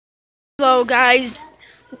Hello guys,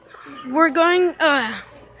 we're going,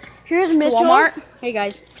 here's Mitchell. Walmart. Hey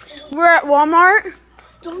guys. We're at Walmart.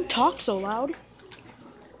 Don't talk so loud.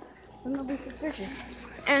 I'm gonna be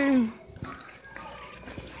suspicious. And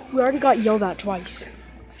We already got yelled at twice.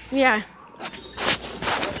 yeah.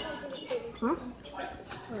 Huh?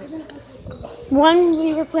 One,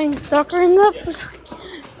 we were playing soccer in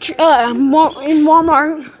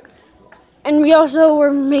Walmart. And we also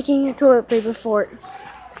were making a toilet paper fort.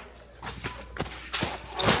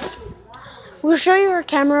 We'll show you our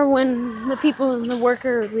camera when the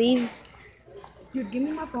worker leaves. Dude, give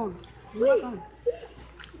me my phone.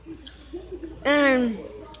 And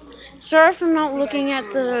sorry if I'm not looking at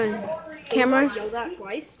the camera. Yelled at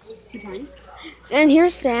twice, 2 times. And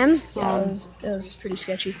here's Sam. Yeah, it was pretty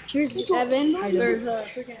sketchy. Here's Evan. There's a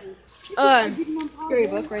freaking scary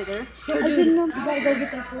book right there.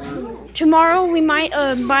 Tomorrow we might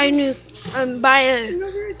buy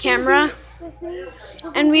a camera,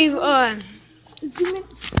 and we will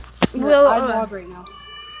I vlog right now.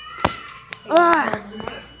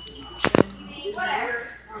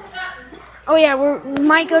 Oh yeah, we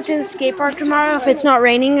might go to the skate park tomorrow if it's not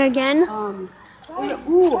raining again. Ooh,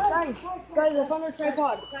 guys, I found our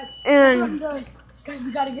tripod. And Guys,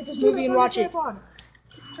 we gotta get this movie and watch it.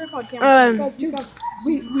 Tripod camera. Guys,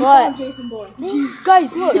 we found Jason Bourne.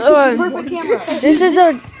 Guys, look, perfect camera. this is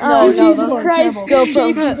a Jesus Christ,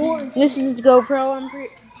 GoPro. This is the GoPro.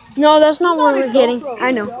 No, that's not what we're getting.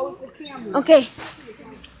 I know. Okay.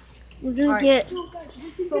 We're gonna get.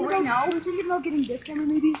 So right now, we're thinking about getting this camera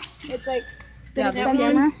maybe. It's like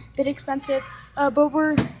bit expensive. But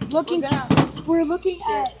we're looking at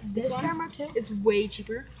this camera too. It's way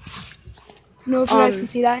cheaper. No, if you guys can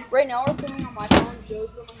see that. Right now we're filming on my phone.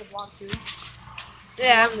 Joe's filming the vlog too.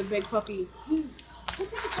 Yeah. The big puppy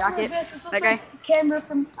Jacket. This looks Okay. like camera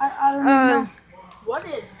from I don't know. What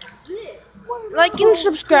is this? Like and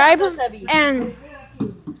subscribe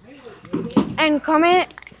and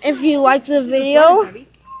comment if you like the video,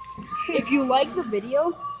 If you like the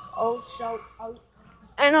video, I'll shout out.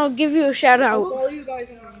 and I'll give you a shout I'll out. follow you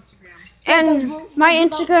guys on Instagram. And my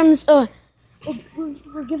Instagram's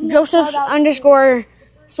We're giving Joseph _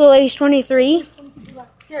 Soleil 23.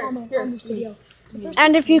 here on this video.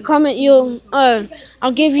 And if you comment,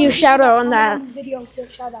 I'll give you a shout out on that. Video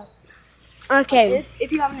shout outs. Okay.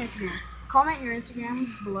 If you have an Instagram, comment your Instagram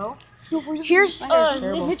below. Here's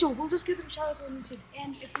This Mitchell, we'll just give them shout outs on YouTube.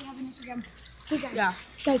 And if we have an Instagram, hey guys,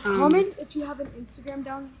 guys, comment if you have an Instagram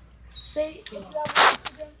down. Say if you have an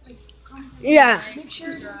Instagram, like comment. yeah. Make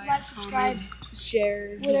sure to like, subscribe,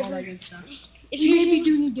 Share, whatever. all that good stuff. If you maybe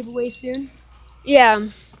do need giveaways soon. Yeah.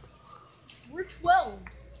 We're 12.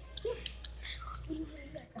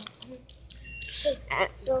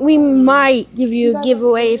 We might give you a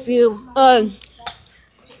giveaway if you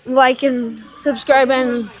like and subscribe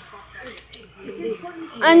and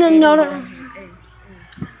then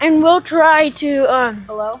and we'll try to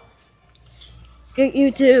Hello? get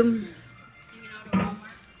you to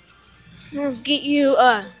get you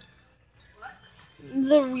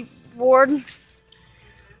the reward.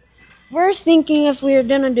 We're thinking if we were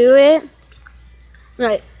gonna do it,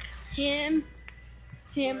 like him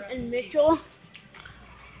and Mitchell,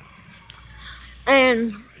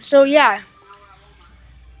 and so yeah.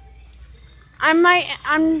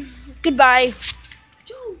 I'm goodbye.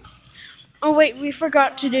 Oh wait, we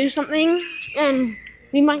forgot to do something, and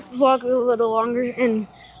we might vlog a little longer. And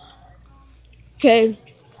okay,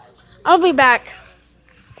 I'll be back.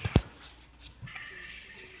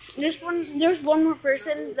 There's one more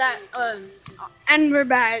person that and we're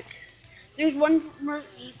back. There's one more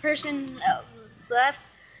person left,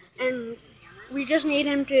 and we just need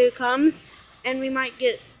him to come, and we might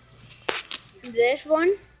get this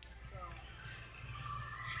one.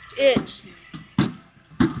 It's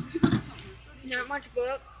not much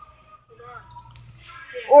books,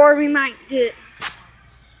 or we might get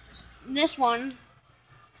this one.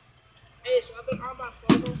 Hey, so I've been on my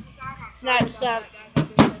phone most of the time. I'm sorry That's about that, guys. I've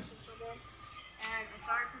been texting someone. And I'm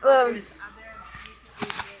sorry for this. I've been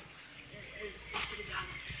recently, it's pretty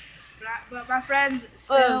bad. But my friends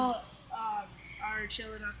still are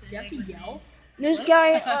chill enough to hang with me. This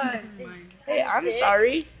guy, Hey, I'm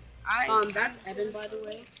sorry. That's Evan, by the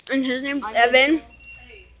way. and his name's Evan.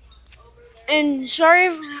 And sorry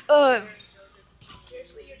if,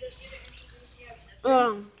 Seriously, you're just going to introduce me as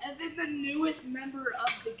Evan? Evan, the newest member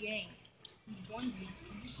of the gang. He joined me.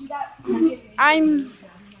 Did you see that?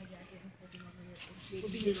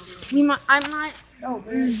 I might. No,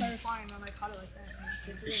 very clarifying when I caught it like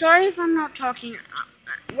that. Sorry if I'm not talking.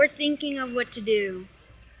 We're thinking of what to do.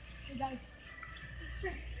 Hey guys.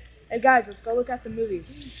 Hey guys, let's go look at the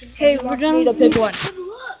movies. Okay, we're You need to done. pick one.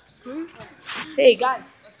 Hey guys,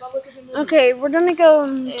 let's go look at the movies. Okay, we're gonna go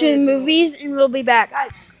to the movies and we'll be back.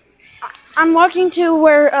 Guys, I'm walking to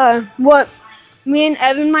where what me and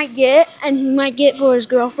Evan might get, and he might get for his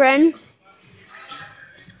girlfriend.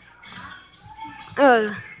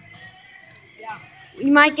 We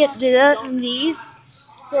might get these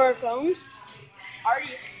for our phones,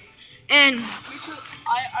 Already, and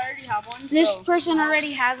I already have one. this So. person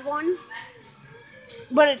already has one,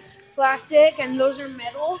 but it's plastic, and those are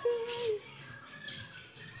metal.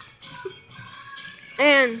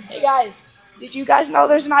 And hey guys, did you guys know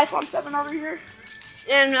there's an iPhone 7 over here?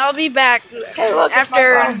 I'll be back Hey, look, it's my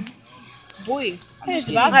after. phone. Boy, I'm just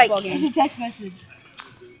a Like- basketball game. It's a text message.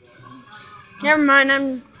 Never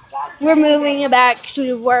mind. We're moving it back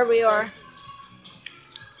to where we are.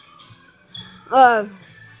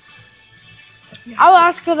 I'll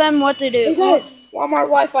ask them what to Hey do. guys, Walmart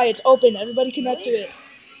Wi-Fi, it's open. Everybody connect to it.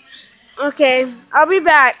 Okay, I'll be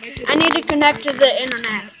back. I need to connect to the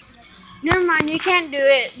internet. Never mind, you can't do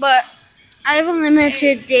it, but I have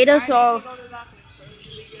unlimited data, so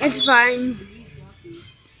it's fine.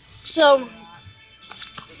 So, Look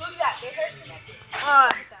at that. Their hair's connected.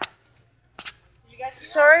 Did you guys see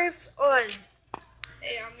that? sorry if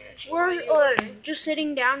Hey, I'm gonna show we're just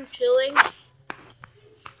sitting down chilling.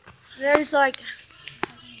 There's like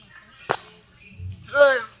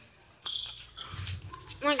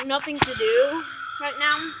nothing to do right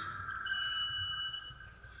now,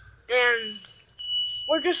 and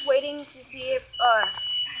we're just waiting to see if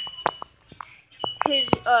his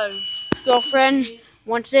girlfriend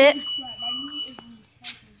wants it.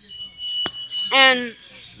 And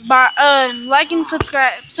like and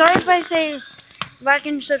subscribe. Sorry if I say like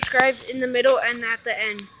and subscribe in the middle and at the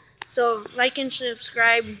end. So like and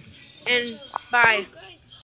subscribe, and bye.